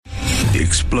The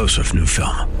explosive new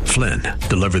film, Flynn,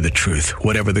 deliver the truth,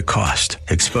 whatever the cost.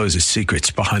 Exposes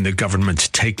secrets behind the government's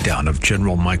takedown of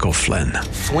General Michael Flynn.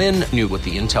 Flynn knew what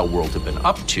the intel world had been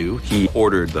up to. He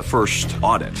ordered the first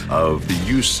audit of the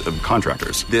use of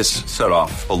contractors. This set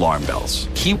off alarm bells.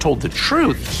 He told the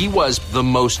truth. He was the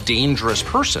most dangerous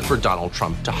person for Donald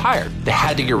Trump to hire. They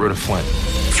had to get rid of Flynn.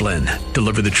 Flynn,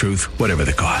 deliver the truth, whatever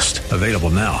the cost. Available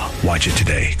now. Watch it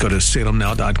today. Go to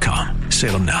salemnow.com.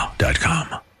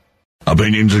 salemnow.com.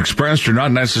 Opinions expressed are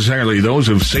not necessarily those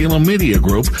of Salem Media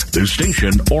Group, the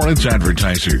station, or its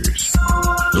advertisers.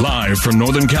 Live from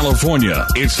Northern California,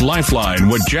 it's Lifeline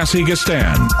with Jesse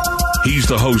Gastan. He's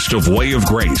the host of Way of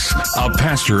Grace, a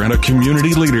pastor and a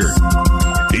community leader.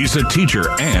 He's a teacher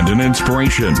and an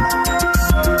inspiration.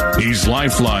 He's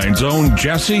Lifeline's own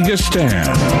Jesse Gastan.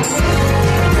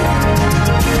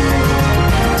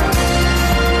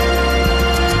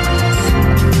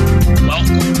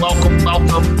 Welcome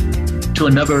to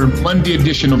another Monday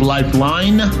edition of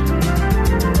Lifeline. Your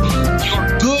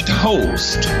good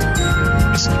host,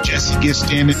 Mr. Jesse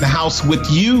Gastan, in the house with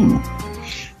you.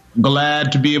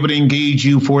 Glad to be able to engage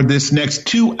you for this next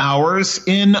 2 hours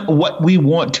in what we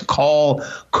want to call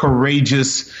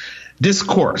courageous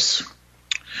discourse,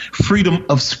 freedom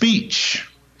of speech,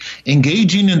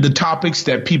 engaging in the topics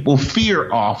that people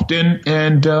fear often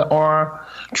and are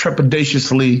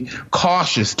trepidatiously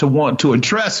cautious to want to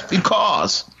address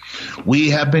because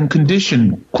we have been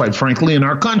conditioned, quite frankly, in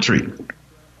our country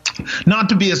not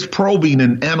to be as probing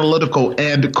and analytical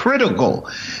and critical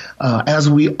as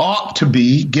we ought to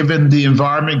be, given the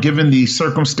environment, given the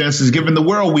circumstances, given the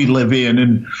world we live in.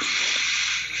 And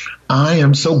I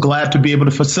am so glad to be able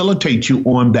to facilitate you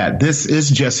on that. This is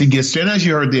Jesse Gastan. As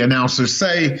you heard the announcer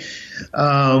say,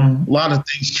 a lot of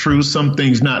things true, some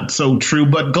things not so true,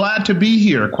 but glad to be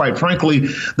here. Quite frankly,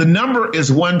 the number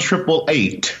is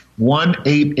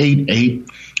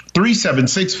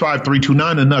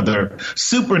 1-888-376-5329. Another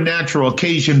supernatural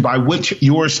occasion by which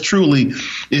yours truly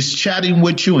is chatting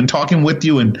with you and talking with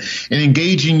you and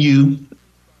engaging you.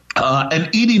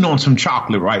 And eating on some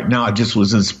chocolate right now. I just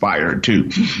was inspired to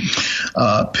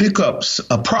pick up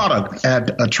a product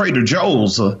at Trader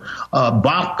Joe's, a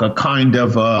babka kind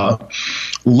of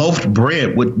loafed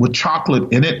bread with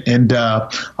chocolate in it. And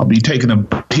I'll be taking a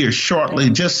bite here shortly,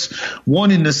 just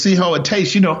wanting to see how it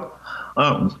tastes. You know,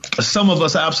 some of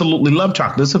us absolutely love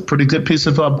chocolate. It's a pretty good piece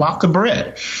of babka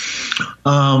bread.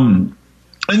 And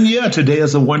yeah, today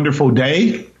is a wonderful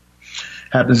day.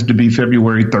 Happens to be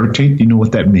February 13th. You know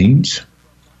what that means.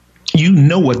 You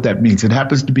know what that means. It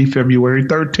happens to be February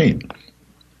 13th.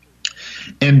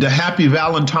 And a happy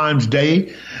Valentine's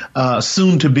Day,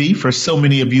 soon to be for so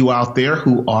many of you out there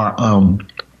who are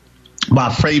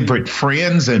my favorite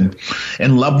friends and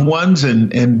loved ones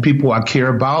and people I care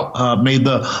about. May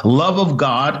the love of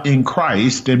God in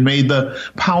Christ and may the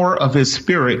power of his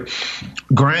spirit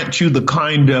grant you the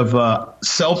kind of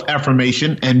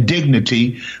self-affirmation and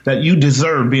dignity that you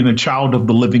deserve being a child of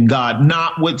the living God,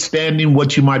 notwithstanding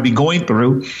what you might be going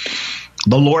through.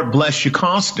 The Lord bless you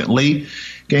constantly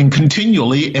and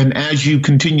continually. And as you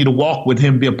continue to walk with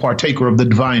him, be a partaker of the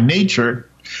divine nature,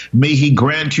 may he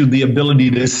grant you the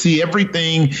ability to see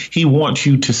everything he wants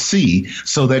you to see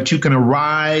so that you can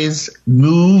arise,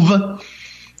 move,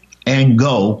 and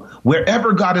go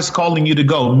wherever God is calling you to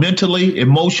go, mentally,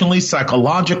 emotionally,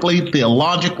 psychologically,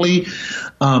 theologically,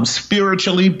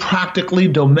 spiritually, practically,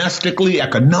 domestically,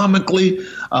 economically,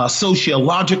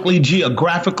 sociologically,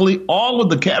 geographically, all of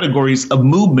the categories of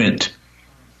movement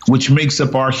which makes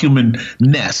up our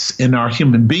humanness and our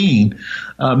human being.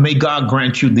 May God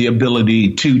grant you the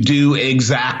ability to do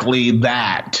exactly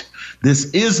that.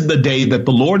 This is the day that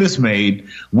the Lord has made.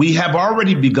 We have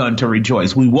already begun to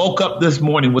rejoice. We woke up this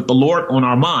morning with the Lord on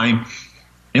our mind,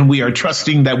 and we are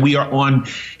trusting that we are on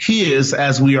his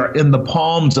as we are in the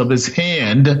palms of his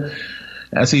hand,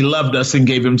 as he loved us and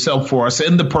gave himself for us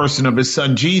in the person of his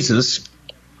son, Jesus.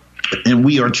 And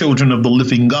we are children of the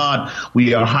living God.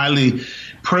 We are highly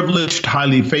privileged,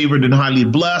 highly favored, and highly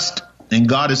blessed. And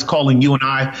God is calling you and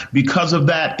I, because of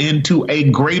that, into a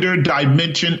greater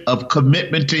dimension of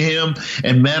commitment to him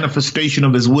and manifestation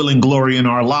of his will and glory in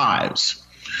our lives.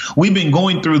 We've been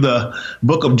going through the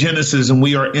book of Genesis, and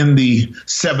we are in the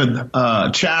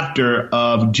 7th chapter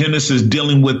of Genesis,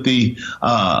 dealing with the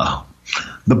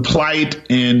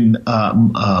plight and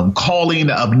calling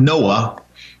of Noah.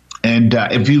 And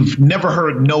if you've never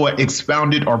heard Noah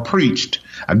expounded or preached,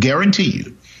 I guarantee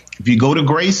you, if you go to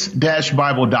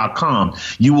grace-bible.com,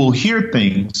 you will hear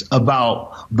things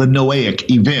about the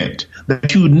Noahic event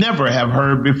that you never have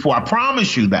heard before. I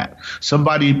promise you that.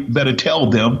 Somebody better tell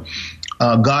them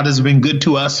God has been good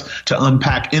to us to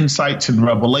unpack insights and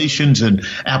revelations and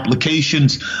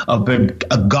applications of a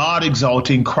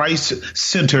God-exalting,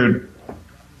 Christ-centered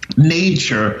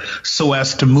nature so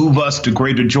as to move us to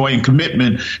greater joy and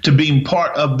commitment to being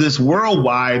part of this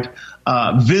worldwide,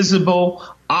 visible,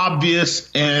 obvious,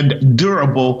 and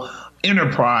durable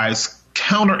enterprise,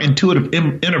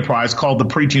 counterintuitive enterprise called the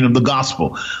preaching of the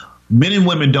gospel. Men and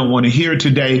women don't want to hear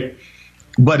today,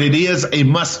 but it is a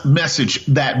message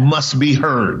that must be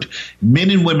heard. Men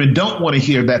and women don't want to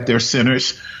hear that they're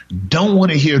sinners, don't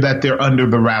want to hear that they're under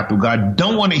the wrath of God,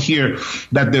 don't want to hear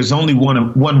that there's only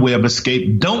one way of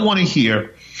escape, don't want to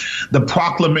hear the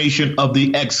proclamation of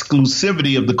the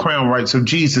exclusivity of the crown rights of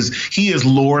Jesus. He is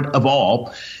Lord of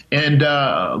all. And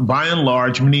by and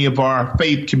large, many of our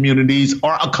faith communities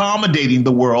are accommodating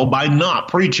the world by not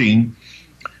preaching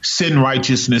sin,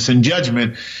 righteousness, and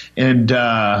judgment. And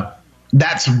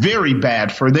that's very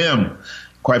bad for them,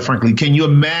 quite frankly. Can you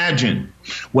imagine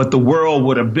what the world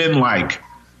would have been like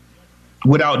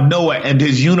without Noah and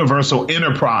his universal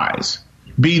enterprise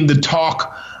being the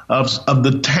talk of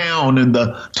the town and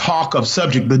the talk of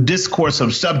subject, the discourse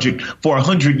of subject for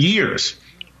 100 years?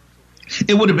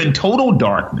 It would have been total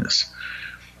darkness,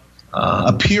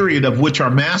 a period of which our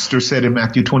master said in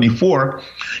Matthew 24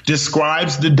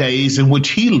 describes the days in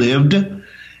which he lived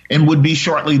and would be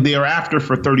shortly thereafter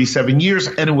for 37 years.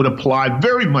 And it would apply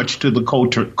very much to the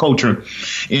culture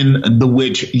in the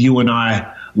which you and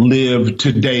I live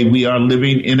today. We are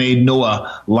living in a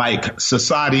Noah-like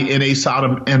society, in a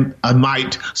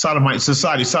Sodomite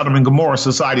society, Sodom and Gomorrah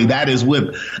society. That is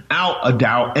without a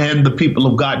doubt. And the people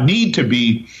of God need to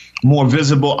be more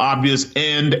visible, obvious,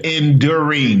 and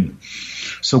enduring.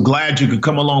 So glad you could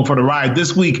come along for the ride.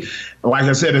 This week, like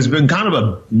I said, it's been kind of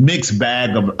a mixed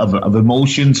bag of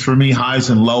emotions for me, highs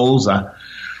and lows.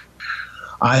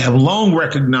 I have long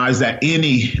recognized that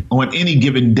on any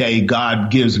given day, God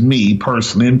gives me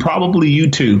personally, and probably you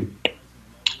too,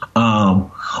 a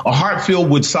heart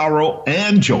filled with sorrow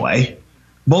and joy,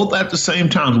 both at the same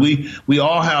time. We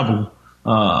all have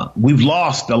we've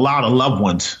lost a lot of loved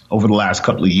ones over the last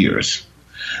couple of years.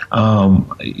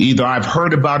 Either I've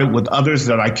heard about it with others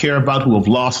that I care about who have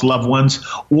lost loved ones,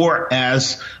 or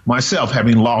as myself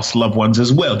having lost loved ones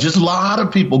as well. Just a lot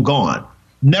of people gone,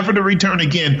 never to return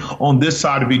again on this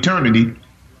side of eternity.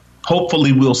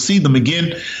 Hopefully we'll see them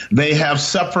again. They have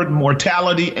suffered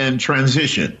mortality and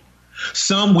transition.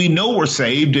 Some we know were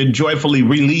saved and joyfully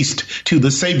released to the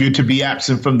Savior to be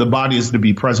absent from the body is to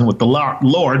be present with the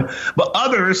Lord. But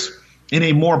others in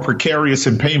a more precarious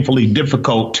and painfully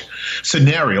difficult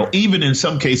scenario, even in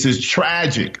some cases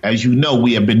tragic. As you know,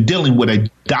 we have been dealing with a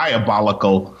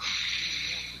diabolical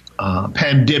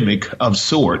pandemic of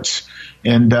sorts.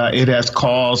 And it has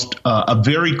caused a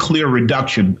very clear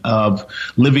reduction of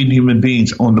living human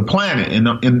beings on the planet.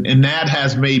 And that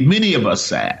has made many of us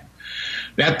sad.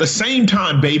 At the same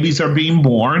time, babies are being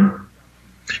born.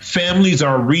 Families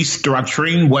are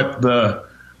restructuring what the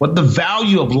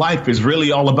value of life is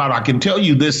really all about. I can tell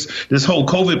you this whole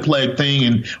COVID plague thing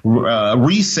and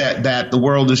reset that the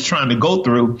world is trying to go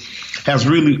through has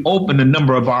really opened a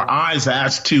number of our eyes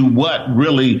as to what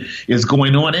really is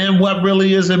going on and what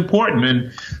really is important.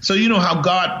 And so you know how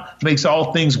God makes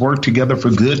all things work together for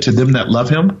good to them that love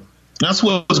him. That's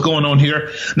what's going on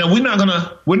here. Now we're not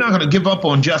gonna give up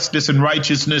on justice and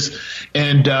righteousness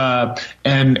and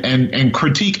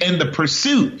critique and the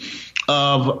pursuit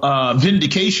of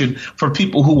vindication for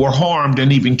people who were harmed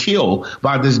and even killed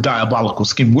by this diabolical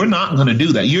scheme. We're not going to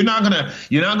do that. You're not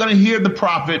going to hear the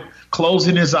prophet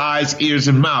closing his eyes, ears,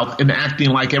 and mouth and acting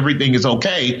like everything is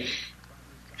okay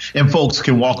and folks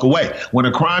can walk away. When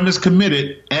a crime is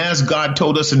committed, as God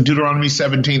told us in Deuteronomy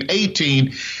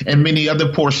 17:18 and many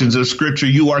other portions of scripture,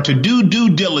 you are to do due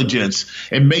diligence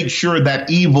and make sure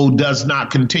that evil does not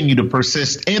continue to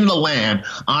persist in the land.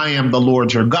 I am the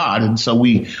Lord your God. And so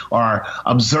we are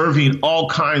observing all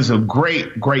kinds of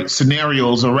great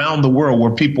scenarios around the world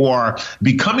where people are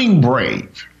becoming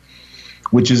brave,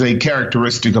 which is a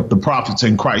characteristic of the prophets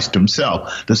in Christ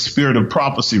himself. The spirit of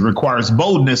prophecy requires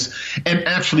boldness and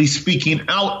actually speaking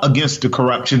out against the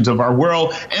corruptions of our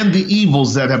world and the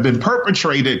evils that have been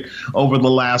perpetrated over the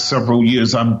last several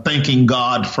years. I'm thanking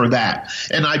God for that.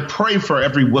 And I pray for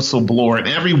every whistleblower and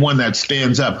everyone that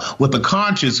stands up with a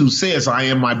conscience who says, I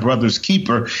am my brother's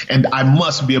keeper and I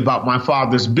must be about my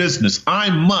Father's business. I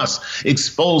must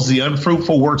expose the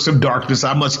unfruitful works of darkness.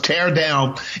 I must tear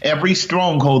down every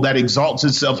stronghold that exalts exalts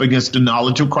itself against the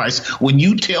knowledge of Christ. When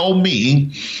you tell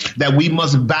me that we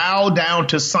must bow down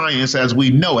to science as we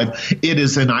know it, it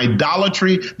is an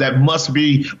idolatry that must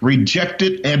be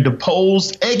rejected and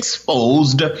opposed,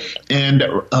 exposed, and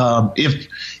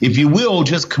if you will,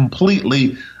 just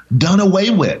completely done away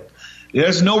with.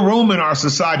 There's no room in our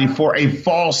society for a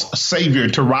false savior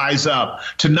to rise up,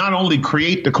 to not only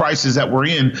create the crisis that we're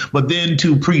in, but then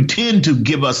to pretend to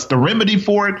give us the remedy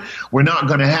for it. We're not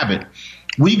going to have it.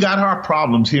 We got our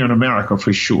problems here in America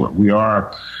for sure. We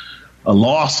are a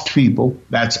lost people.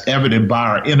 That's evident by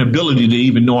our inability to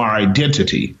even know our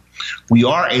identity. We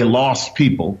are a lost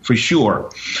people for sure,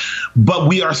 but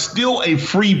we are still a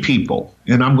free people.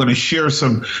 And I'm going to share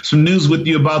some news with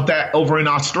you about that. Over in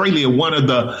Australia, one of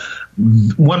the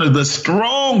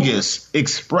strongest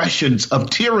expressions of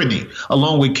tyranny,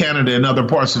 along with Canada and other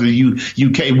parts of the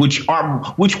UK, which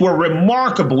were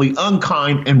remarkably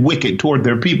unkind and wicked toward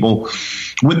their people,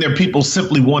 when their people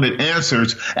simply wanted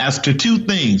answers as to two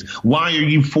things. Why are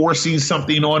you forcing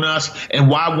something on us? And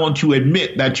why won't you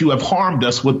admit that you have harmed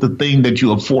us with the thing that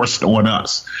you have forced on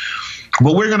us?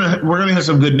 But we're gonna have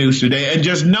some good news today, and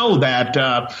just know that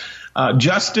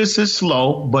justice is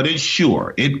slow, but it's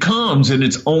sure. It comes in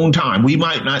its own time. We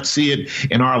might not see it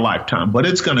in our lifetime, but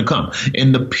it's going to come.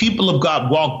 And the people of God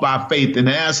walk by faith. And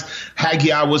as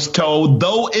Haggai was told,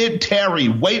 though it tarry,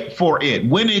 wait for it.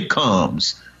 When it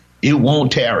comes, it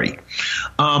won't tarry.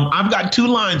 I've got two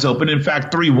lines open. In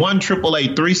fact,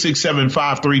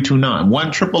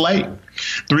 1-888-367-5329.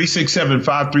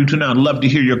 1-888-367-5329. Love to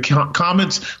hear your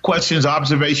comments, questions,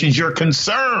 observations, your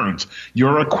concerns,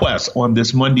 your requests on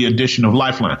this Monday edition of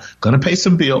Lifeline. Going to pay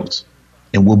some bills,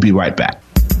 and we'll be right back.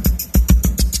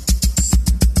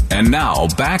 And now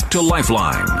back to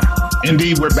Lifeline.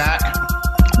 Indeed, we're back.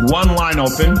 One line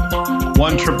open.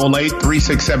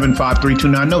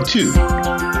 1-888-367-5329. No, two.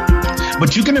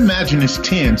 But you can imagine it's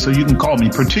 10, so you can call me,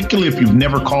 particularly if you've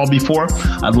never called before.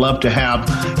 I'd love to have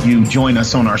you join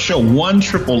us on our show.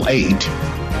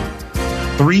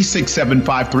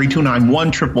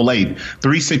 1-888-367-5329.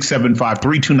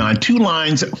 1-888-367-5329. Two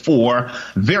lines for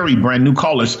very brand new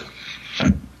callers.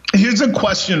 Here's a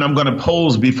question I'm going to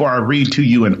pose before I read to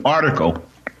you an article.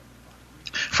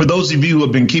 For those of you who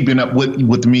have been keeping up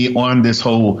with me on this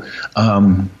whole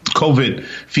COVID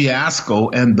fiasco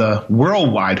and the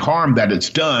worldwide harm that it's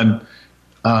done,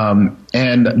 and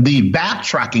the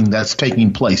backtracking that's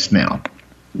taking place now.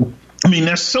 I mean,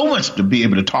 there's so much to be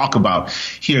able to talk about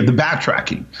here. The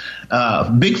backtracking,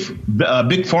 big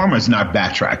pharma is not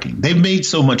backtracking. They've made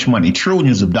so much money,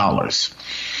 trillions of dollars,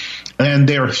 and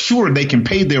they're sure they can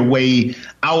pay their way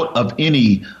out of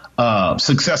any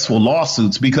successful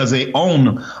lawsuits because they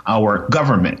own our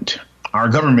government. Our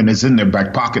government is in their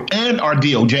back pocket, and our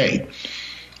DOJ,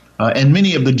 and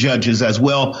many of the judges as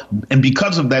well. And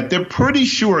because of that, they're pretty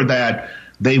sure that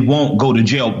they won't go to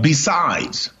jail.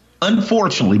 Besides,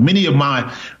 unfortunately, many of my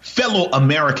fellow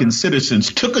American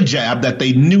citizens took a jab that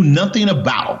they knew nothing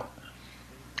about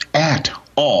at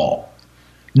all.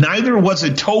 Neither was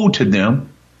it told to them,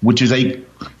 which is a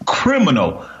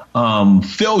criminal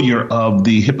failure of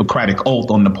the Hippocratic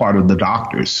Oath on the part of the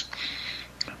doctors.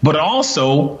 But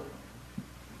also,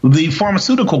 the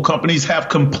pharmaceutical companies have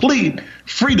complete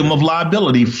freedom of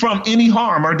liability from any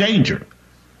harm or danger.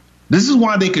 This is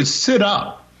why they could sit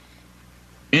up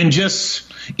and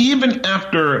just, even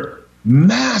after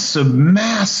massive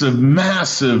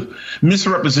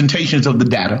misrepresentations of the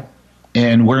data,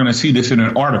 and we're going to see this in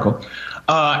an article,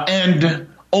 and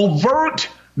overt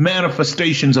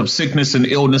manifestations of sickness and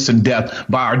illness and death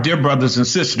by our dear brothers and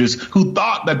sisters who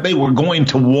thought that they were going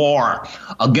to war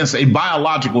against a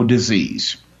biological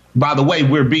disease. By the way,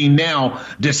 we're being now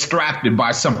distracted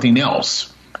by something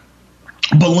else.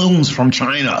 Balloons from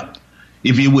China,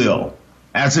 if you will,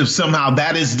 as if somehow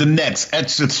that is the next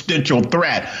existential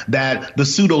threat that the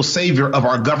pseudo savior of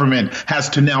our government has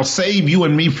to now save you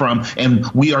and me from. And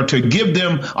we are to give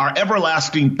them our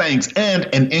everlasting thanks and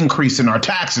an increase in our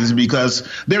taxes because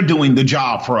they're doing the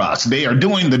job for us. They are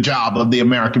doing the job of the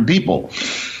American people.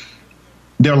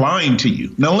 They're lying to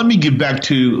you. Now, let me get back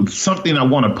to something I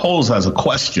want to pose as a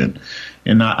question,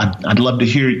 and I'd love to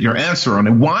hear your answer on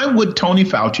it. Why would Anthony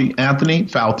Fauci,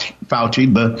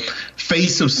 the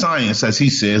face of science, as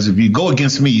he says, if you go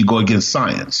against me, you go against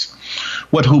science?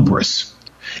 What hubris.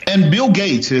 And Bill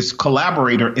Gates, his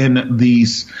collaborator in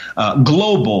these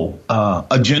global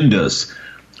agendas,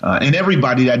 and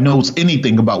everybody that knows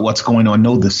anything about what's going on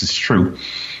know this is true.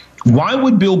 Why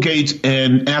would Bill Gates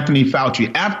and Anthony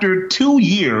Fauci, after 2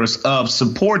 years of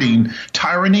supporting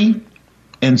tyranny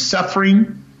and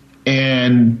suffering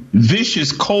and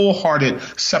vicious, cold-hearted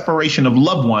separation of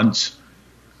loved ones,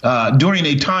 during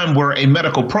a time where a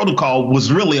medical protocol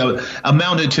was really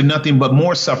amounted to nothing but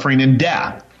more suffering and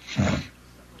death.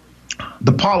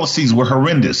 The policies were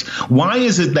horrendous. Why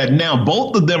is it that now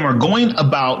both of them are going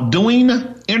about doing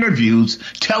interviews,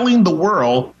 telling the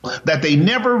world that they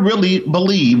never really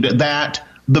believed that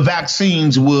the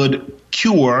vaccines would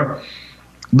cure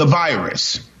the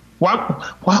virus?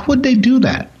 Why would they do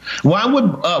that? Why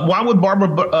would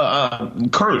Barbara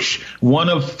Kirsch, one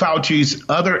of Fauci's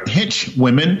other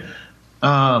henchwomen,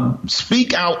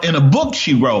 speak out in a book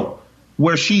she wrote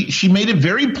where she made it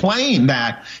very plain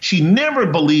that she never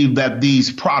believed that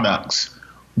these products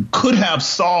could have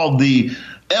solved the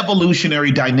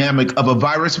evolutionary dynamic of a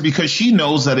virus, because she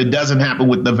knows that it doesn't happen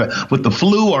with the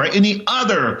flu or any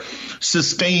other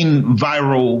sustained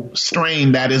viral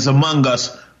strain that is among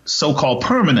us so-called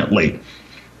permanently.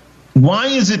 Why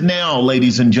is it now,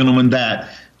 ladies and gentlemen, that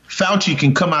Fauci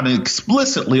can come out and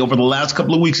explicitly over the last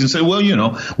couple of weeks and say, well, you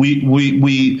know, we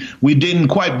didn't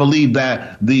quite believe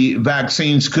that the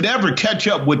vaccines could ever catch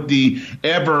up with the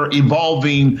ever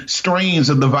evolving strains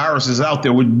of the viruses out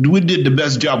there. We did the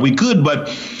best job we could, but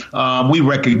we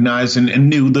recognized and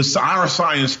knew our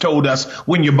science told us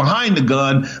when you're behind the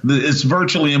gun, it's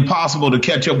virtually impossible to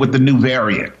catch up with the new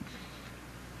variant.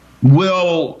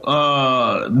 Well,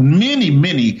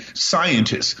 many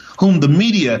scientists whom the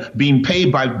media being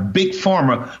paid by Big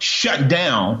Pharma shut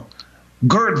down,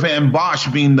 Gerd Van Bosch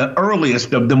being the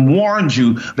earliest of them, warned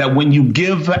you that when you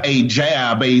give a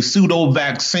jab, a pseudo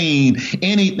vaccine,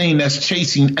 anything that's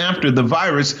chasing after the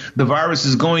virus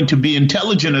is going to be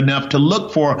intelligent enough to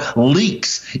look for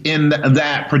leaks in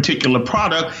that particular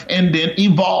product and then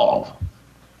evolve.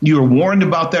 You were warned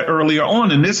about that earlier on,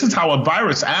 and this is how a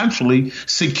virus actually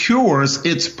secures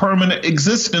its permanent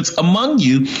existence among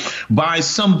you, by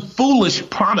some foolish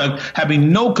product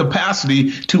having no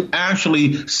capacity to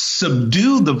actually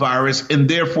subdue the virus and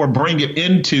therefore bring it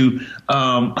into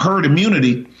herd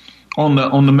immunity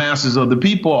on the masses of the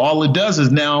people. All it does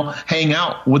is now hang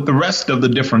out with the rest of the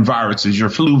different viruses, your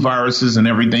flu viruses and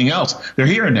everything else. They're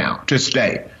here now to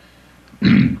stay.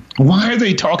 Why are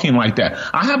they talking like that?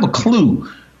 I have a clue.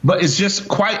 But it's just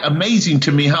quite amazing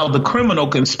to me how the criminal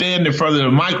can stand in front of the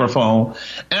microphone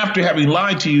after having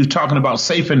lied to you, talking about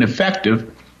safe and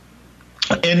effective,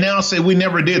 and now say we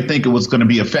never did think it was going to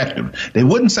be effective. They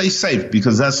wouldn't say safe,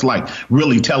 because that's like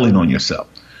really telling on yourself.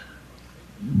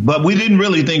 But we didn't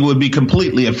really think it would be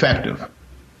completely effective.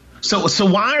 So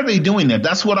why are they doing that?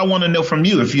 That's what I want to know from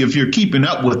you, if you're keeping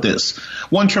up with this.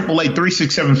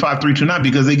 1-888-367-5329,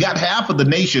 because they got half of the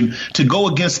nation to go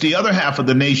against the other half of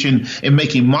the nation in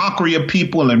making mockery of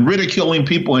people and ridiculing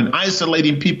people and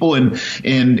isolating people and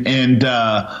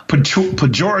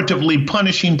pejoratively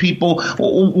punishing people.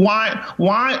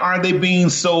 Why are they being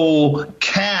so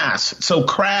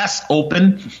crass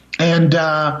open and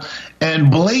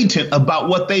blatant about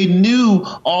what they knew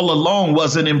all along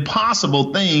was an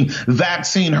impossible thing?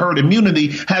 Vaccine herd immunity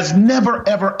has never,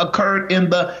 ever occurred in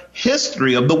the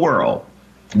history of the world.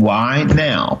 Why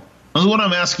now? That's what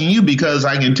I'm asking you, because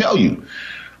I can tell you,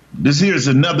 this here is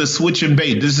another switch and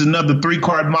bait. This is another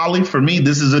 3-card Molly for me.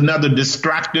 This is another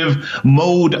distractive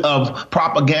mode of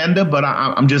propaganda. But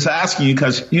I'm just asking you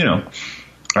because, you know,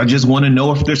 I just want to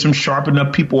know if there's some sharp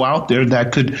enough people out there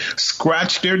that could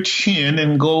scratch their chin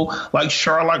and go like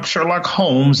Sherlock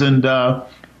Holmes and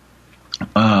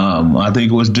I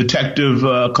think it was Detective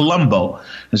Columbo,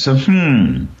 and said,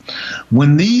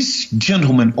 when these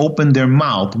gentlemen open their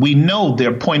mouth, we know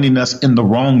they're pointing us in the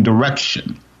wrong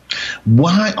direction.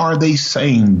 Why are they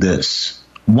saying this?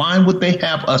 Why would they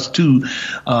have us to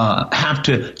have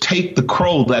to take the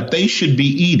crow that they should be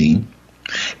eating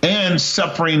and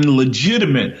suffering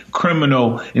legitimate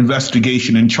criminal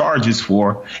investigation and charges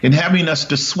for, and having us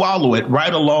to swallow it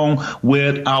right along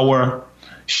with our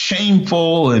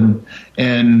shameful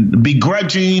and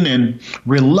begrudging and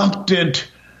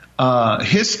reluctant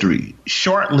history,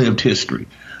 short-lived history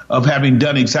of having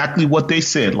done exactly what they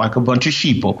said, like a bunch of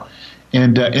sheeple,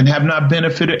 and have not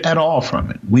benefited at all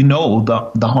from it. We know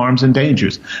the harms and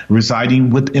dangers residing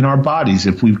within our bodies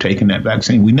if we've taken that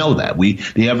vaccine. We know that.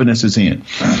 The evidence is in.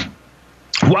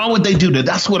 Why would they do that?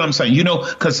 That's what I'm saying. You know,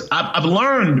 because I've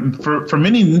learned for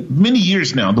many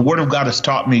years now, the Word of God has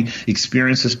taught me,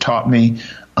 experience has taught me,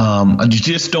 I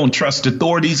just don't trust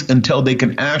authorities until they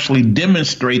can actually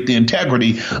demonstrate the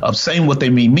integrity of saying what they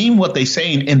mean what they're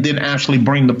saying, and then actually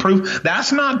bring the proof.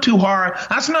 That's not too hard.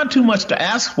 That's not too much to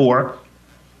ask for.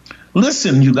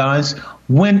 Listen, you guys,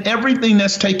 when everything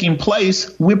that's taking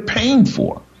place, we're paying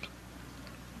for.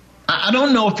 I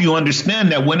don't know if you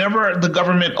understand that whenever the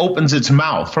government opens its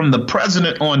mouth, from the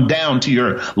president on down to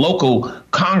your local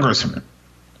congressman,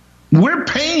 We're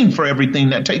paying for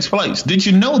everything that takes place. Did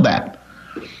you know that?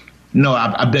 No,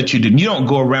 I bet you didn't. You don't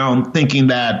go around thinking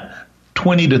that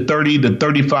 20 to 30 to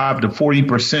 35 to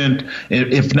 40%,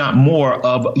 if not more,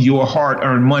 of your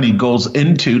hard-earned money goes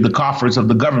into the coffers of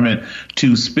the government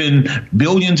to spend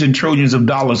billions and trillions of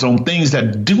dollars on things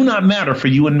that do not matter for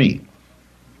you and me.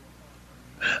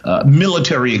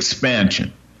 Military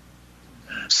expansion.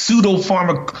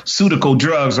 Pseudo-pharmaceutical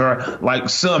drugs, or like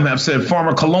some have said,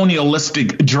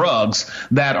 pharmacolonialistic drugs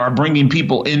that are bringing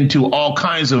people into all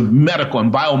kinds of medical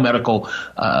and biomedical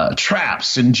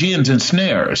traps and gins and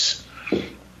snares.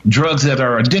 Drugs that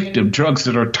are addictive, drugs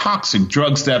that are toxic,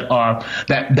 drugs that are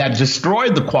that destroy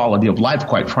the quality of life.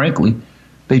 Quite frankly,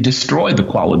 they destroy the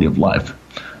quality of life.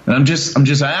 And I'm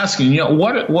just asking,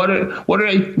 what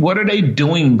are they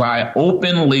doing by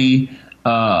openly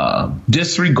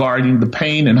disregarding the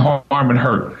pain and harm and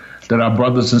hurt that our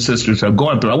brothers and sisters are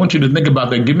going through? I want you to think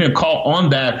about that. Give me a call on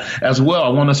that as well. I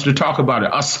want us to talk about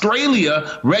it.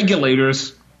 Australia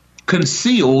regulators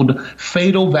concealed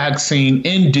fatal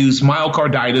vaccine-induced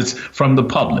myocarditis from the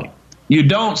public. You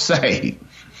don't say.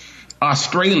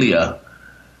 Australia,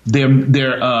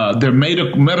 their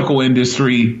medical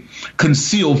industry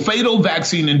concealed fatal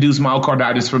vaccine-induced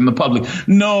myocarditis from the public.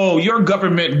 No, your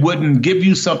government wouldn't give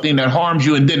you something that harms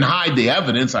you and then hide the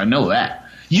evidence. I know that.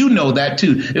 You know that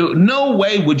too. No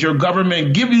way would your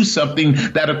government give you something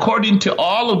that, according to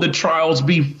all of the trials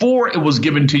before it was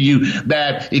given to you,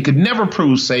 that it could never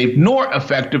prove safe nor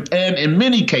effective. And in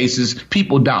many cases,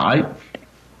 people died.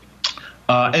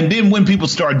 And then when people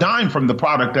start dying from the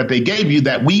product that they gave you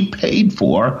that we paid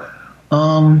for,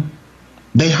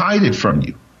 they hide it from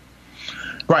you.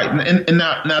 Right. And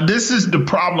now this is the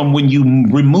problem when you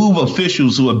remove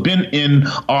officials who have been in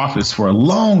office for a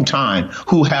long time,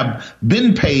 who have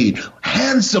been paid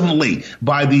handsomely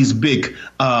by these big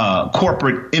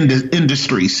corporate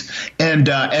industries. And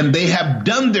they have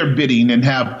done their bidding and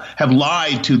have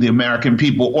lied to the American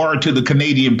people or to the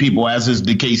Canadian people, as is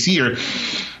the case here.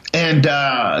 And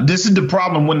this is the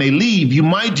problem when they leave. You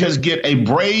might just get a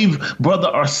brave brother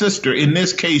or sister. In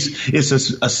this case, it's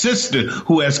a sister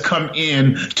who has come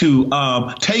in to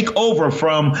take over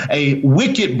from a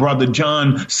wicked brother.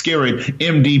 John Skerritt,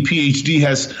 MD, PhD,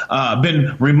 has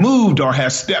been removed or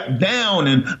has stepped down.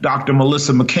 And Dr.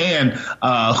 Melissa McCann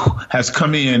has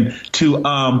come in to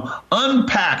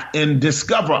unpack and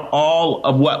discover all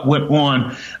of what went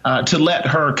on to let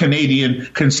her Canadian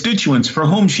constituents, for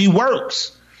whom she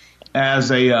works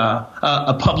as a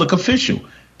public official,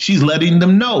 she's letting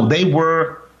them know they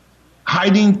were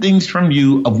hiding things from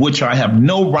you of which I have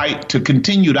no right to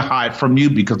continue to hide from you,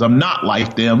 because I'm not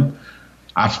like them.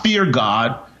 I fear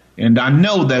God, and I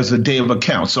know there's a day of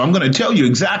account. So I'm going to tell you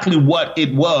exactly what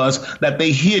it was that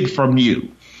they hid from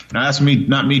you. Now, that's me,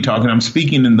 not me talking. I'm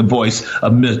speaking in the voice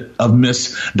of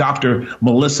Miss Dr.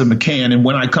 Melissa McCann. And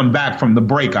when I come back from the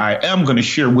break, I am going to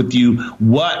share with you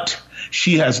what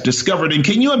she has discovered. And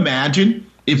can you imagine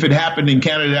if it happened in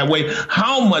Canada that way,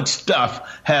 how much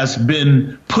stuff has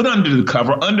been put under the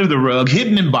cover, under the rug,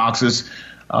 hidden in boxes,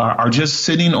 are just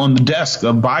sitting on the desk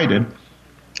of Biden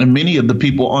and many of the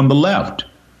people on the left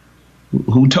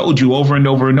who told you over and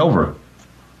over and over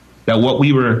that what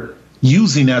we were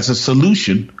using as a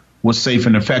solution was safe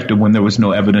and effective when there was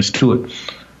no evidence to it.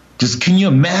 Just can you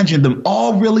imagine them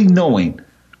all really knowing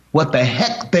what the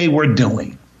heck they were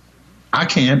doing? I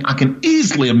can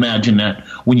easily imagine that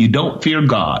when you don't fear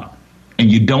God and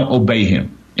you don't obey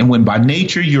him. And when by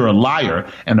nature you're a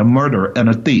liar and a murderer and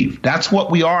a thief. That's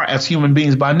what we are as human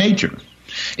beings by nature.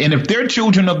 And if they're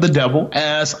children of the devil,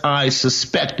 as I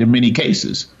suspect in many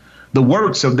cases, the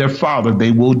works of their father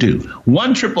they will do.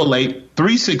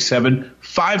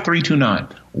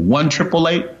 1-888-367-5329.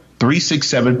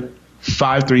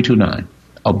 1-888-367-5329.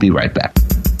 I'll be right back.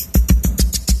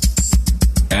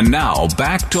 And now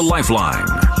back to Lifeline.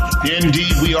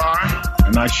 Indeed we are.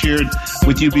 And I shared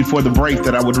with you before the break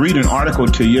that I would read an article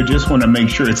to you. Just want to make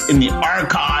sure it's in the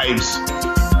archives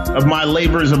of my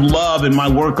labors of love and my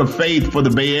work of faith for the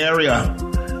Bay Area.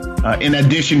 In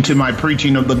addition to my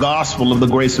preaching of the gospel of the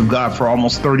grace of God for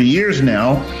almost 30 years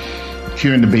now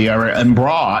here in the Bay Area and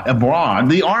abroad.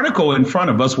 The article in front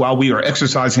of us while we are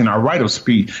exercising our right of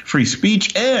free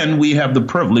speech, and we have the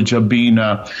privilege of being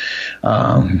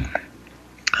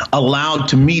allowed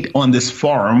to meet on this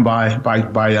forum by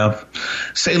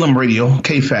Salem Radio,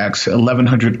 KFAX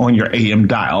 1100 on your AM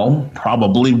dial,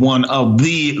 probably one of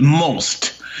the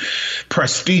most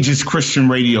prestigious Christian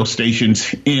radio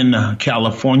stations in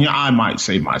California, I might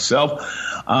say myself.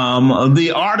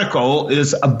 The article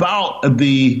is about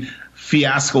the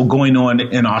fiasco going on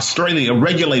in Australia.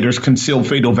 Regulators conceal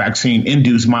fatal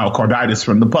vaccine-induced myocarditis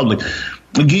from the public.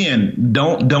 Again,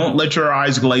 don't let your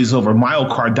eyes glaze over.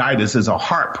 Myocarditis is a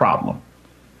heart problem.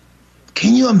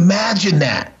 Can you imagine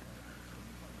that?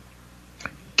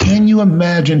 Can you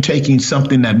imagine taking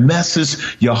something that messes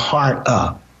your heart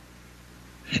up?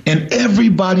 And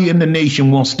everybody in the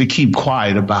nation wants to keep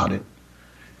quiet about it.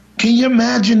 Can you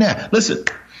imagine that? Listen,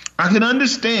 I can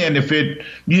understand if it,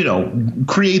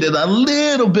 created a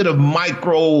little bit of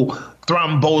micro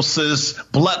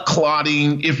thrombosis, blood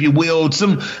clotting, if you will,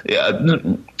 some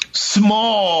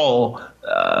small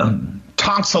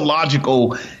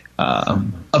toxicological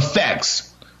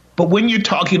effects. But when you're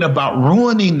talking about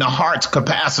ruining the heart's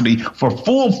capacity for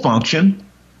full function,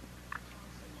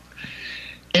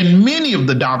 and many of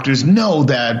the doctors know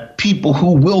that people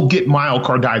who will get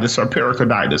myocarditis or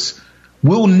pericarditis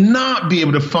will not be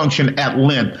able to function at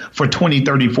length for 20,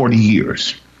 30, 40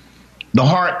 years. The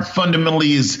heart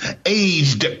fundamentally is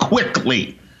aged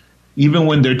quickly, even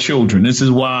when they're children. This is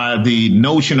why the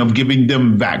notion of giving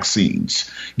them vaccines,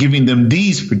 giving them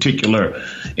these particular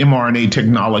mRNA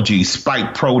technologies,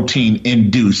 spike protein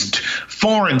induced,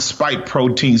 foreign spike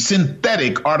protein,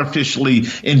 synthetic artificially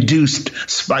induced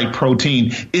spike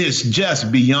protein is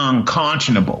just beyond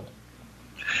conscionable.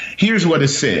 Here's what it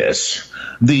says.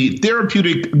 The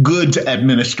Therapeutic Goods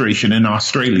Administration in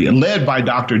Australia, led by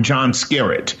Dr. John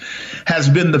Skerritt, has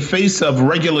been the face of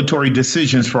regulatory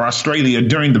decisions for Australia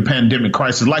during the pandemic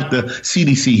crisis, like the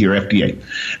CDC here, FDA.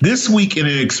 This week, in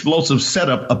an explosive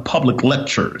setup of public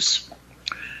lectures,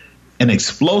 it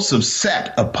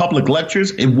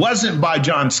wasn't by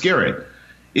John Skerritt,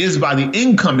 it is by the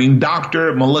incoming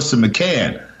Dr. Melissa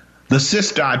McCann, the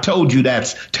sister I told you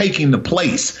that's taking the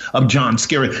place of John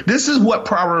Skerritt. This is what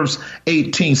Proverbs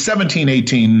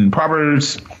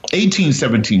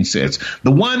 18:17 says.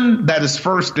 The one that is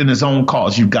first in his own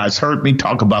cause. You guys heard me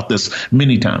talk about this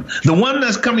many times. The one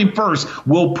that's coming first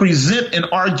will present an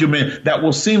argument that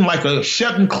will seem like a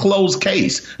shut and close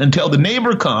case until the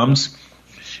neighbor comes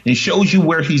and shows you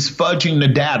where he's fudging the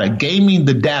data, gaming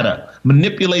the data,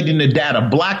 manipulating the data,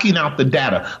 blacking out the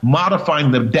data,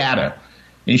 modifying the data,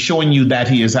 and showing you that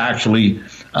he is actually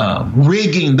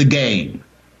rigging the game.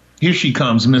 Here she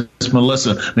comes, Miss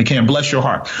Melissa McCann, bless your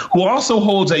heart, who also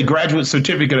holds a graduate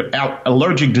certificate of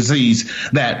allergic disease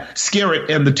that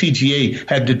Skerritt and the TGA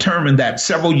had determined that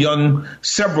several young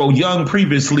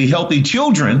previously healthy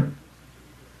children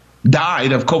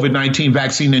died of COVID-19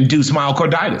 vaccine-induced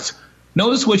myocarditis.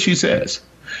 Notice what she says.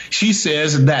 She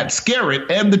says that Skerritt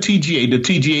and the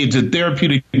TGA is the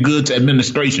Therapeutic Goods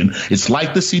Administration, it's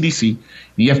like the CDC,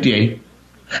 the FDA,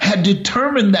 had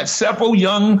determined that several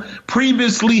young,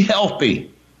 previously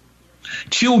healthy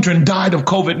children died of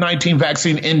COVID-19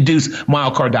 vaccine-induced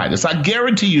myocarditis. I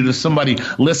guarantee you there's somebody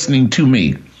listening to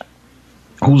me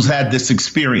who's had this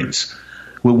experience.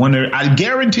 I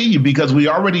guarantee you, because we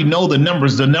already know the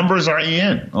numbers. The numbers are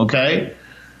in, okay?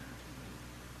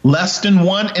 Less than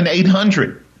 1 in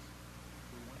 800.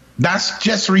 That's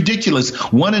just ridiculous.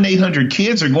 1 in 800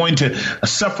 kids are going to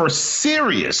suffer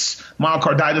serious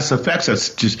myocarditis effects.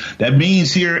 That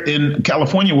means here in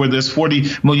California, where there's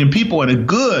 40 million people and a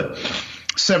good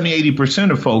 70-80%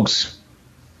 of folks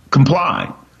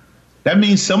comply. That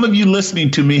means some of you listening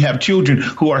to me have children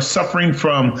who are suffering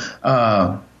from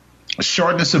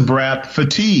shortness of breath,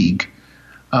 fatigue,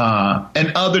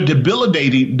 and other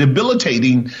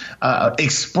debilitating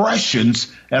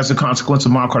expressions as a consequence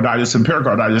of myocarditis and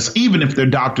pericarditis, even if their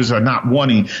doctors are not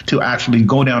wanting to actually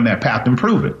go down that path and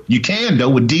prove it. You can, though,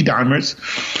 with D-dimers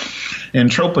and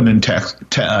troponin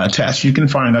tests. You can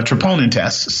find out troponin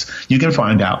tests. You can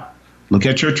find out. Look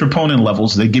at your troponin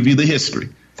levels. They give you the history.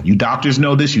 You doctors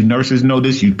know this. You nurses know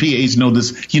this. You PAs know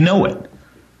this. You know it.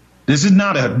 This is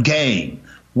not a game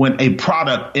when a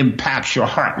product impacts your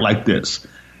heart like this,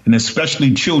 and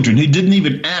especially children who didn't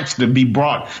even ask to be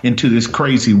brought into this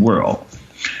crazy world.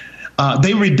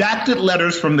 They redacted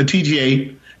letters from the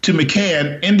TGA to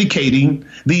McCann indicating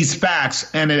these facts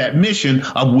and an admission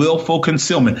of willful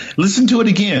concealment. Listen to it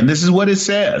again. This is what it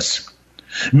says.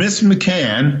 Ms.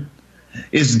 McCann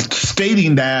is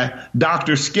stating that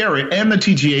Dr. Skerritt and the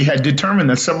TGA had determined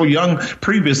that several young,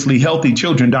 previously healthy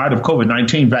children died of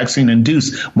COVID-19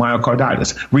 vaccine-induced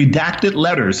myocarditis. Redacted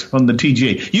letters from the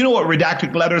TGA. You know what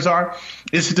redacted letters are?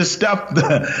 It's the stuff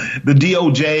the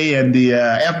DOJ and the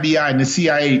FBI and the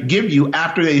CIA give you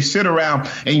after they sit around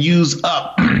and use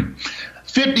up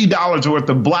 $50 worth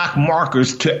of black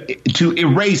markers to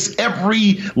erase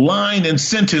every line and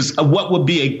sentence of what would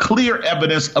be a clear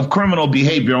evidence of criminal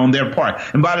behavior on their part.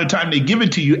 And by the time they give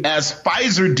it to you, as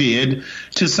Pfizer did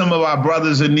to some of our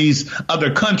brothers in these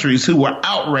other countries who were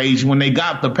outraged when they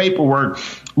got the paperwork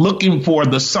looking for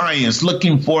the science,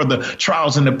 looking for the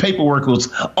trials, and the paperwork was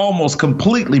almost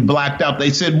completely blacked out.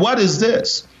 They said, what is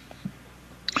this?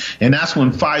 And that's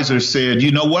when Pfizer said,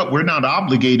 you know what, we're not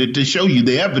obligated to show you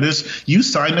the evidence. You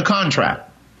signed the contract.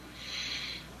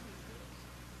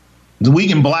 We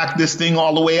can black this thing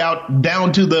all the way out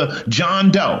down to the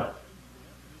John Doe,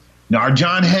 our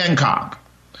John Hancock.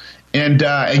 And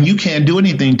you can't do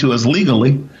anything to us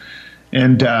legally.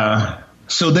 And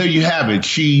so there you have it.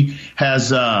 She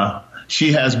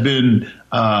has been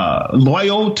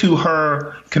loyal to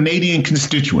her Canadian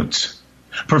constituents.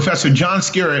 Professor John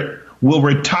Skerritt will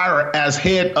retire as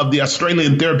head of the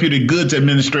Australian Therapeutic Goods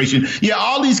Administration. Yeah,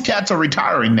 all these cats are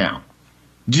retiring now.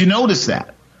 Did you notice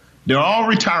that? They're all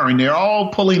retiring. They're all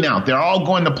pulling out. They're all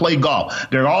going to play golf.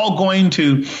 They're all going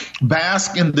to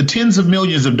bask in the tens of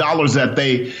millions of dollars that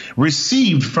they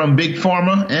received from Big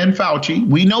Pharma and Fauci.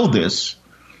 We know this.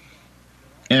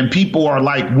 And people are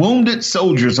like wounded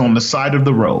soldiers on the side of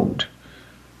the road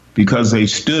because they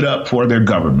stood up for their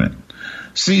government.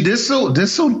 See, this will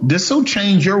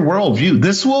change your worldview.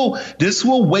 This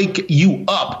will wake you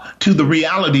up to the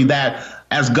reality that,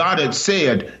 as God had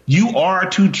said, you are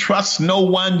to trust no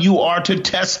one. You are to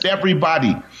test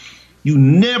everybody. You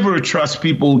never trust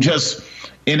people just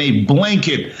in a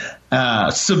blanket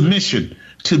submission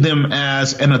to them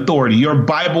as an authority. Your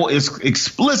Bible is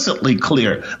explicitly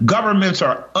clear. Governments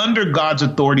are under God's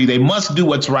authority. They must do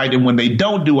what's right. And when they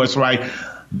don't do what's right,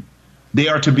 they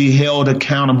are to be held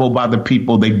accountable by the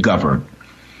people they govern.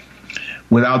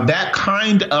 Without that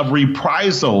kind of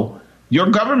reprisal, your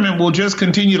government will just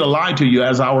continue to lie to you,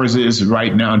 as ours is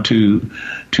right now to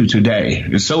today.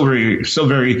 It's so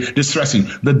very distressing.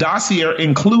 The dossier,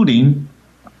 including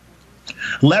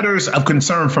letters of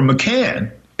concern from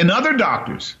McCann and other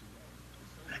doctors,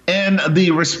 and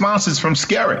the responses from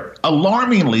Skerritt.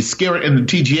 Alarmingly, Skerritt and the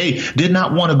TGA did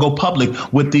not want to go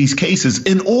public with these cases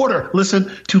in order,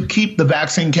 listen, to keep the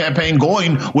vaccine campaign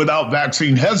going without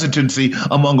vaccine hesitancy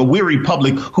among a weary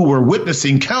public who were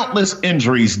witnessing countless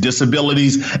injuries,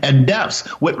 disabilities, and deaths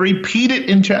with repeated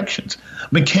injections.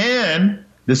 McCann,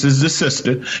 this is the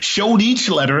sister, showed each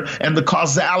letter and the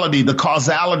causality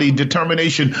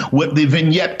determination with the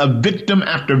vignette of victim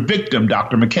after victim.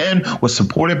 Dr. McCann was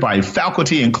supported by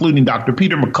faculty, including Dr.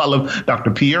 Peter McCullough,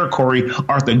 Dr. Pierre Corey,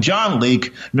 Arthur John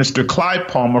Leake, Mr. Clyde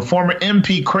Palmer, former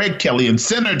MP Craig Kelly, and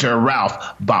Senator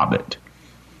Ralph Babbitt.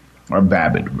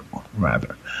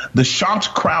 The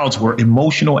shocked crowds were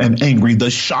emotional and angry. The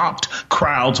shocked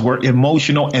crowds were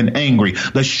emotional and angry.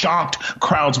 The shocked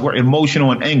crowds were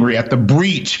emotional and angry at the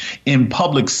breach in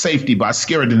public safety by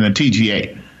Skerritt and the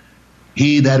TGA.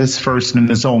 He that is first in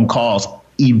his own cause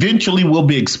eventually will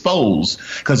be exposed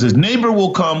because his neighbor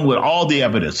will come with all the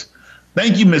evidence.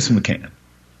 Thank you, Ms. McCann.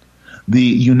 The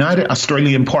United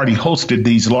Australian Party hosted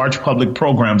these large public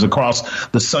programs across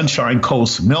the Sunshine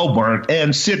Coast, Melbourne,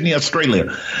 and Sydney,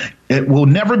 Australia. It will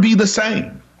never be the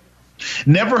same.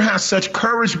 Never has such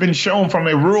courage been shown from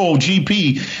a rural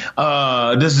GP,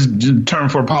 this is a term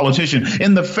for a politician,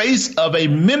 in the face of a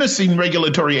menacing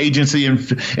regulatory agency and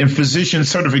physician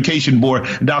certification board.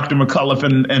 Dr.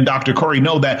 McCullough and Dr. Corey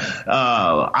know that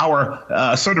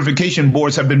our certification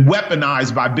boards have been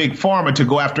weaponized by Big Pharma to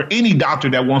go after any doctor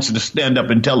that wants to stand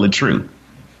up and tell the truth.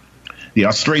 The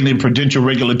Australian Prudential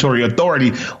Regulatory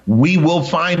Authority, we will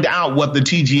find out what the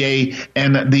TGA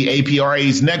and the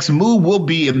APRA's next move will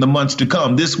be in the months to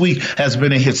come. This week has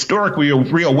been a historic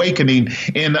reawakening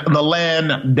in the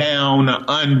land down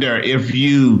under. If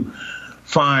you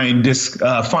find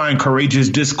courageous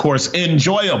discourse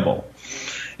enjoyable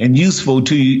and useful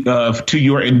to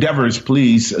your endeavors,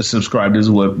 please subscribe. This is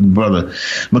what Brother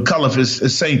McCullough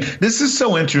is saying. This is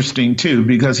so interesting, too,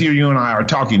 because here you and I are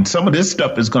talking. Some of this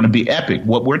stuff is going to be epic.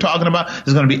 What we're talking about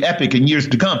is going to be epic in years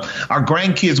to come. Our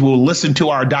grandkids will listen to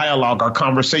our dialogue, our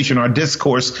conversation, our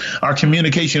discourse, our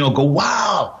communication. They'll go,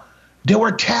 wow, there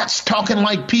were cats talking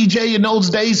like PJ in those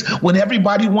days when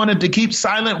everybody wanted to keep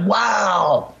silent.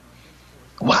 Wow.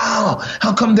 Wow,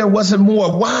 how come there wasn't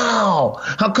more? Wow,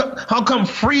 how come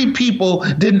free people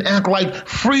didn't act like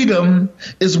freedom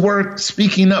is worth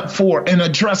speaking up for and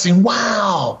addressing?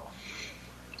 Wow.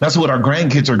 That's what our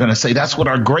grandkids are going to say. That's what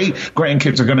our great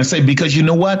grandkids are going to say, because you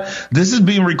know what? This is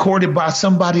being recorded by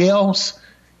somebody else.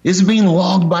 It's being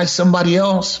logged by somebody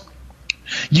else.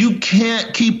 You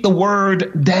can't keep the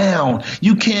word down.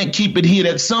 You can't keep it hid.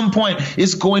 At some point,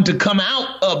 it's going to come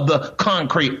out of the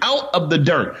concrete, out of the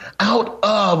dirt, out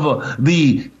of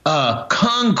the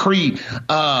concrete,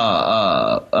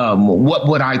 what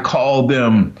would I call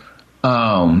them?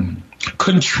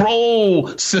 Control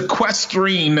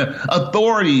sequestering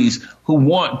authorities who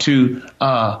want to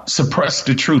suppress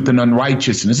the truth and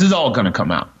unrighteousness. This is all going to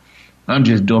come out. I'm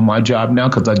just doing my job now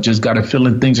because I just got a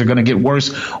feeling things are going to get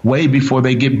worse way before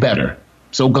they get better.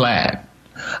 So glad.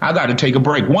 I got to take a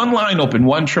break. One line open,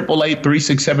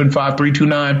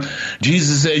 1-888-367-5329.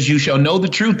 Jesus says, you shall know the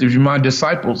truth if you're my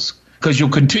disciples, because you'll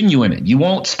continue in it. You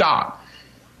won't stop.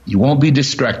 You won't be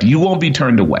distracted. You won't be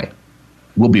turned away.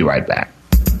 We'll be right back.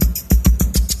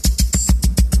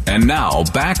 And now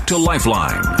back to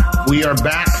Lifeline. We are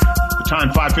back. The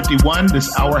time 5:51.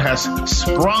 This hour has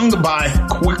sprung by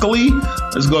quickly.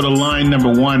 Let's go to line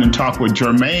number 1 and talk with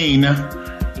Jermaine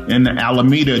in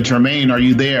Alameda. Jermaine, are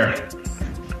you there?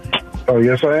 Oh,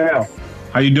 yes, I am.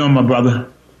 How you doing, my brother?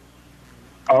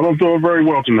 I'm doing very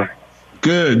well tonight.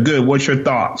 Good. What's your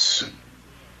thoughts?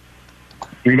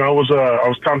 You know, I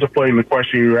was contemplating the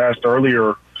question you asked earlier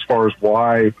as far as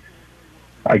why,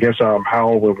 I guess, how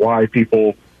and why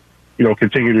people,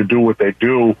 continue to do what they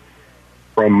do.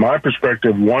 From my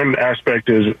perspective, one aspect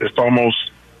is it's almost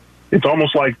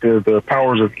like the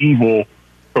powers of evil,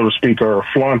 so to speak, are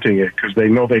flaunting it because they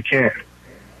know they can't.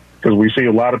 Because we see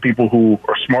a lot of people who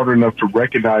are smart enough to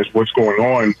recognize what's going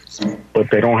on,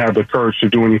 but they don't have the courage to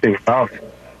do anything about it.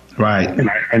 Right. And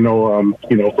I know,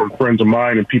 from friends of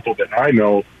mine and people that I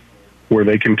know, where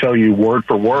they can tell you word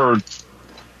for word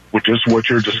with just what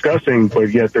you're discussing, but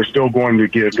yet they're still going to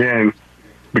give in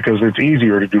because it's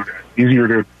easier to do that. Easier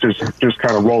to just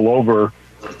kind of roll over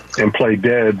and play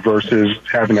dead versus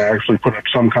having to actually put up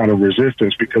some kind of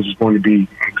resistance because it's going to be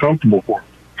uncomfortable for them.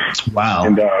 Wow.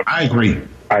 And I agree.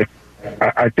 I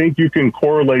think you can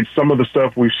correlate some of the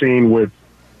stuff we've seen with,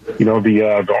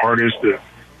 the artists that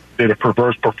did a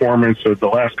perverse performance of the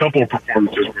last couple of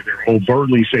performances where they're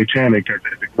overtly satanic at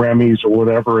the Grammys or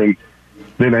whatever. And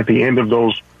then at the end of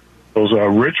those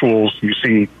rituals, you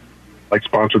see, like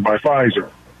sponsored by Pfizer,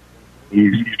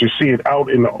 you just see it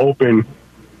out in the open.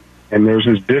 And there's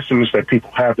this dissonance that people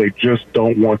have. They just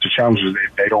don't want to challenge it.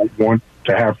 They don't want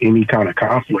to have any kind of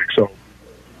conflict. So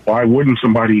why wouldn't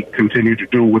somebody continue to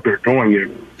do what they're doing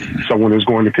if someone is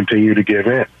going to continue to give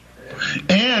in?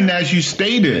 And as you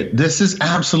stated, this is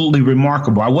absolutely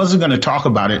remarkable. I wasn't going to talk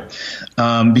about it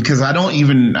because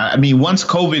once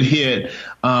COVID hit,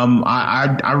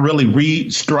 I really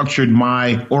restructured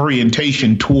my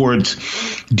orientation towards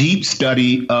deep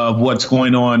study of what's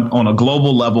going on a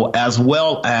global level, as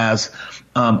well as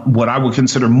what I would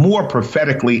consider more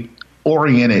prophetically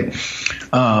oriented,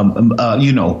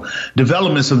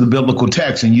 developments of the biblical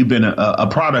text. And you've been a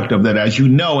product of that, as you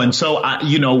know. And so,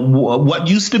 what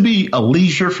used to be a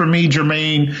leisure for me,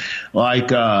 Jermaine, like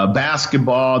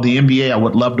basketball, the NBA, I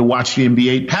would love to watch the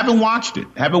NBA. Haven't watched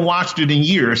it in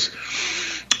years.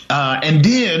 And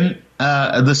then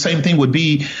the same thing would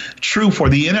be true for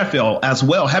the NFL as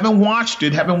well. Haven't watched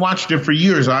it for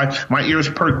years. My ears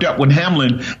perked up when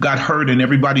Hamlin got hurt and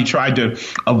everybody tried to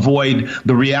avoid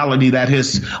the reality that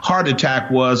his heart attack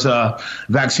was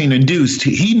vaccine induced.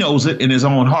 He knows it in his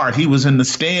own heart. He was in the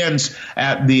stands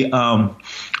at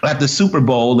the Super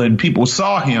Bowl and people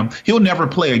saw him. He'll never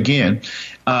play again.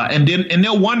 And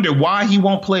they'll wonder why he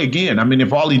won't play again. I mean,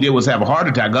 if all he did was have a heart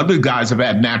attack, other guys have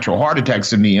had natural heart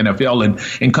attacks in the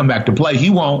NFL and come back to play. He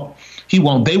won't.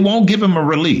 They won't give him a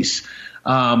release.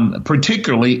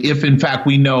 Particularly if, in fact,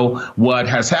 we know what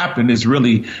has happened is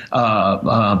really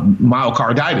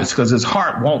myocarditis, because his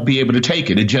heart won't be able to take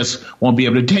it. It just won't be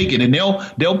able to take it. And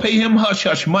they'll pay him hush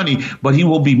hush money, but he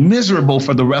will be miserable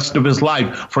for the rest of his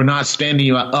life for not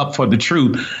standing up for the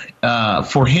truth.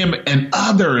 For him and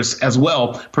others as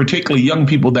well, particularly young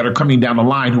people that are coming down the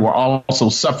line who are also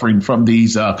suffering from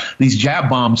these jab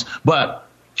bombs. But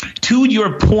to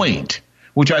your point,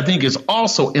 which I think is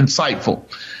also insightful,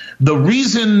 the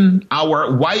reason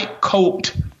our white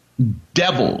coat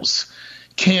devils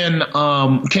can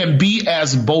be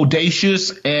as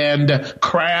bodacious and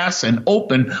crass and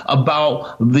open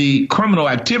about the criminal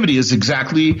activity is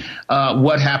exactly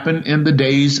what happened in the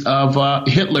days of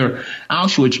Hitler,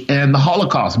 Auschwitz, and the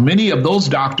Holocaust. Many of those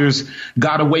doctors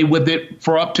got away with it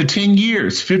for up to 10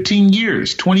 years, 15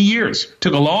 years, 20 years.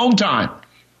 Took a long time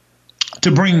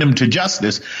to bring them to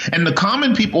justice. And the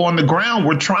common people on the ground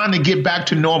were trying to get back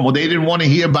to normal. They didn't want to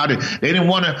hear about it. They didn't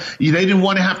want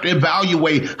to have to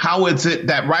evaluate how is it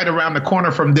that right around the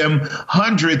corner from them,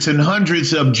 hundreds and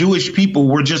hundreds of Jewish people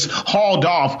were just hauled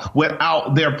off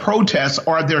without their protest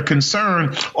or their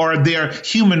concern or their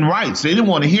human rights. They didn't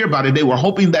want to hear about it. They were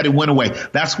hoping that it went away.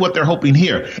 That's what they're hoping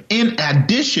here. In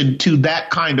addition to that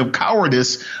kind of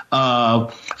cowardice,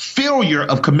 failure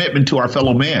of commitment to our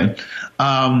fellow man,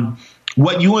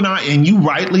 what you and you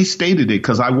rightly stated it,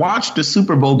 because I watched the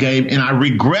Super Bowl game and I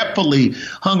regretfully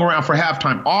hung around for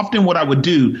halftime. Often what I would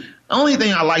do, the only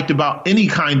thing I liked about any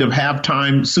kind of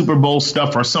halftime Super Bowl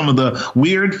stuff are some of the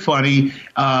weird, funny,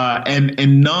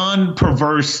 and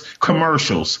non-perverse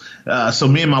commercials. So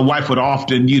me and my wife would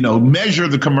often, measure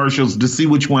the commercials to see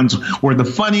which ones were the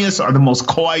funniest or the most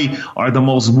coy or the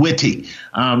most witty,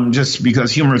 just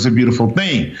because humor is a beautiful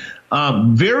thing.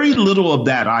 Very little of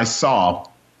that I saw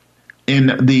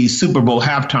in the Super Bowl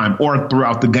halftime or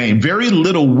throughout the game. Very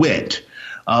little wit.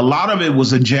 A lot of it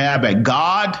was a jab at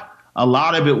God. A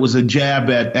lot of it was a jab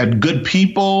at good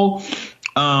people.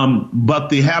 But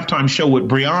the halftime show with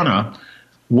Brianna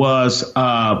was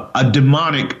a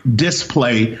demonic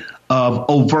display of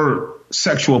overt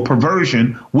sexual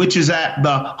perversion, which is at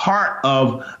the heart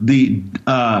of the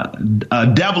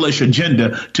devilish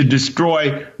agenda to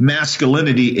destroy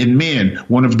masculinity in men.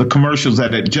 One of the commercials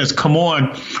that had just come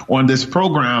on this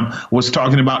program was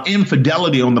talking about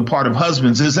infidelity on the part of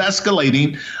husbands is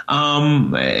escalating,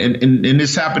 and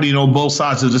it's happening on both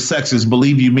sides of the sexes,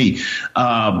 believe you me,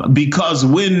 because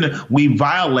when we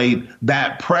violate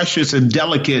that precious and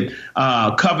delicate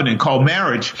covenant called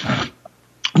marriage,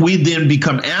 we then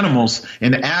become animals,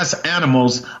 and as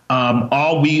animals,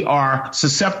 all we are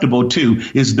susceptible to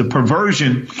is the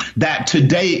perversion that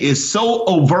today is so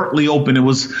overtly open. It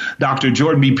was Dr.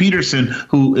 Jordan B. Peterson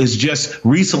who is just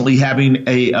recently having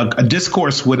a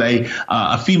discourse with a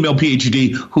female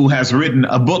PhD who has written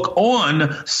a book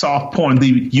on soft porn,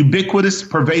 the ubiquitous,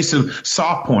 pervasive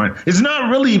soft porn. It's not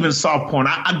really even soft porn.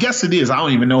 I guess it is. I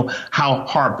don't even know how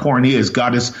hard porn is.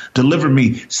 God has delivered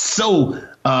me so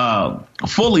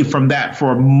fully from that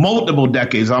for multiple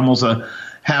decades, almost a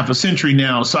half a century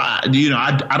now. So, I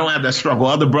don't have that struggle.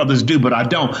 Other brothers do, but I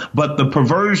don't. But the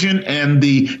perversion and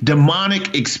the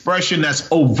demonic expression that's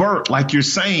overt, like you're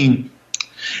saying,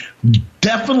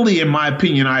 definitely, in my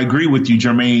opinion, I agree with you,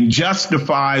 Jermaine,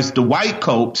 justifies the white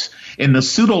coats and the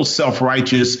pseudo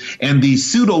self-righteous and the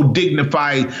pseudo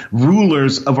dignified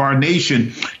rulers of our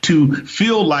nation to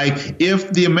feel like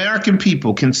if the American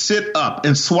people can sit up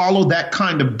and swallow that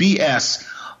kind of BS,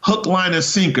 hook, line, and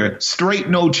sinker, straight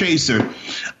no chaser,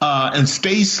 and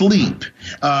stay asleep,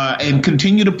 and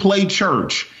continue to play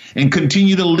church and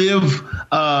continue to live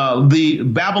the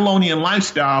Babylonian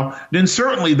lifestyle, then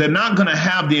certainly they're not going to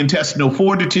have the intestinal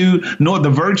fortitude, nor the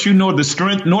virtue, nor the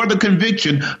strength, nor the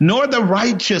conviction, nor the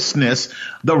righteousness,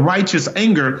 the righteous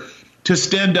anger to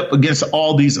stand up against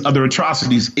all these other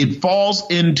atrocities. It falls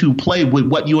into play with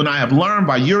what you and I have learned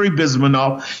by Yuri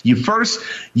Bezmenov. You first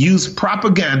use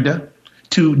propaganda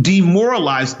to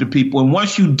demoralize the people. And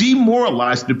once you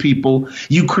demoralize the people,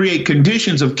 you create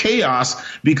conditions of chaos,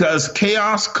 because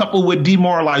chaos coupled with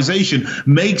demoralization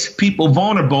makes people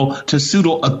vulnerable to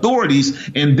pseudo authorities.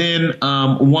 And then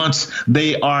once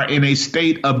they are in a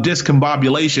state of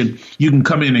discombobulation, you can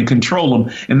come in and control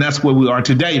them. And that's where we are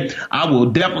today. I will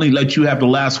definitely let you have the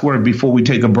last word before we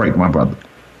take a break, my brother.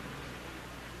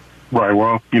 Right.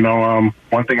 Well,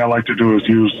 one thing I like to do is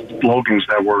use slogans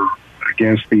that were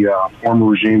against the former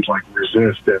regimes, like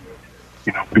resist, and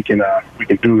we can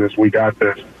do this, we got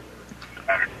this,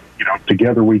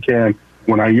 together we can.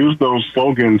 When I use those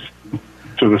slogans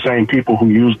to the same people who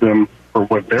use them for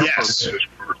what their purpose is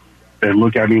for, they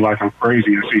look at me like I'm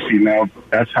crazy. And see, now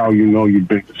that's how you know you've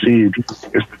been deceived. It's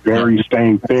the very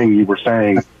same thing you were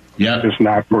saying, just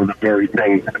not for the very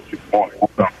thing that you want.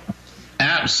 So.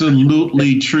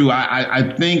 Absolutely true.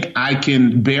 I think I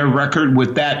can bear record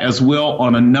with that as well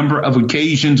on a number of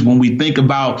occasions when we think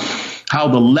about how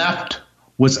the left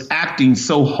was acting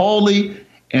so holy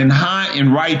and high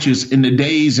and righteous in the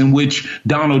days in which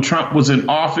Donald Trump was in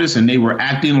office, and they were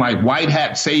acting like white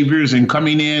hat saviors and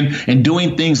coming in and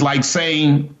doing things like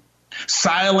saying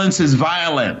silence is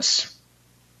violence.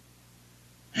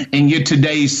 And yet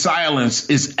today's silence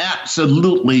is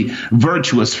absolutely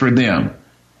virtuous for them.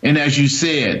 And as you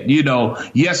said,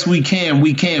 yes, we can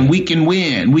win.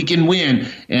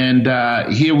 And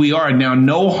here we are now,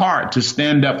 no heart to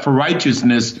stand up for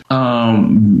righteousness,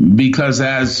 because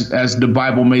as the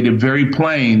Bible made it very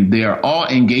plain, they are all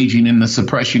engaging in the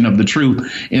suppression of the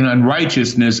truth, in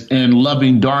unrighteousness and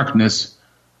loving darkness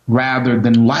rather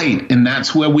than light. And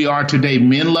that's where we are today.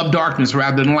 Men love darkness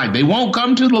rather than light. They won't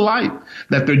come to the light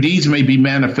that their deeds may be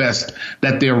manifest,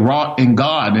 that they're wrought in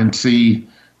God. And see,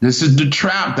 this is the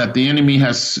trap that the enemy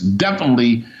has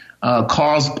definitely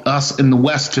caused us in the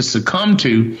West to succumb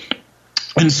to.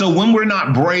 And so when we're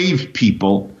not brave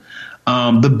people,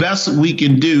 the best we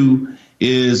can do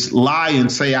is lie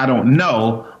and say, I don't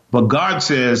know. But God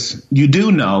says you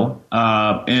do know,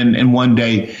 and one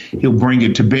day He'll bring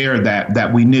it to bear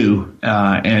that we knew,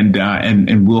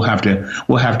 and we'll have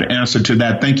to answer to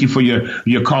that. Thank you for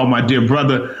your call, my dear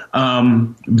brother.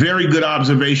 Very good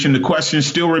observation. The question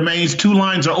still remains. Two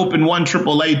lines are open: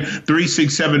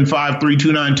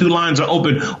 1-888-3675-329. Two lines are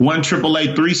open: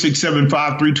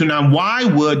 1-888-3675-329. Why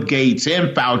would Gates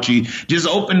and Fauci just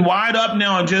open wide up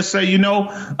now and just say, we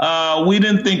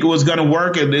didn't think it was going to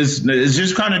work. It's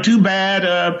just kind of too bad.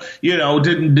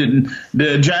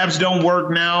 The jabs don't work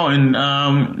now, and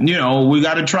we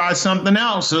got to try something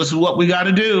else. This is what we got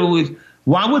to do.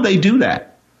 Why would they do that?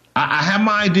 I have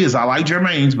my ideas. I like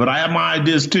Jermaine's, but I have my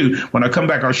ideas too. When I come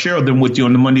back, I'll share them with you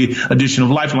on the Monday edition of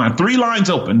Lifeline. 3 lines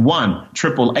open: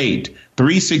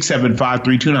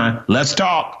 1-888-3675-329. Let's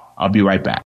talk. I'll be right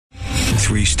back.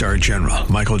 3-star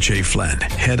General Michael J. Flynn,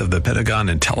 head of the Pentagon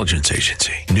Intelligence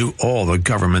Agency, knew all the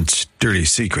government's dirty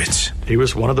secrets. He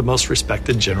was one of the most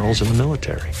respected generals in the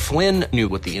military. Flynn knew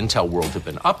what the intel world had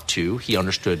been up to. He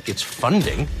understood its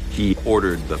funding. He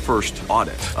ordered the first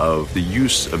audit of the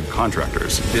use of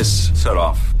contractors. This set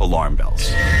off alarm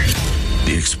bells.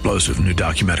 The explosive new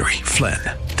documentary, Flynn,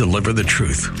 Deliver the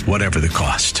Truth, Whatever the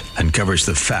Cost, uncovers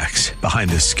the facts behind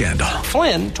this scandal.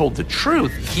 Flynn told the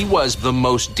truth. He was the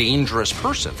most dangerous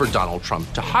person for Donald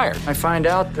Trump to hire. I find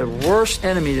out the worst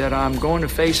enemy that I'm going to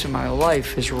face in my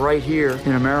life is right here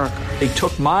in America. They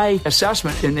took my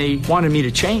assessment and they wanted me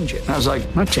to change it. And I was like,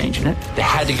 I'm not changing it. They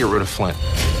had to get rid of Flynn.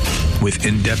 With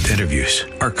in-depth interviews,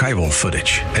 archival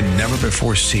footage, and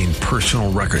never-before-seen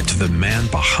personal records of the man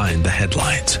behind the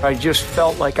headlines. I just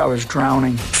felt like I was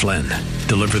drowning. Flynn,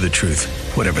 Deliver the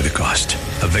Truth, Whatever the Cost.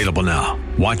 Available now.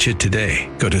 Watch it today.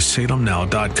 Go to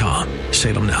salemnow.com.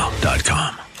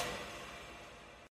 salemnow.com.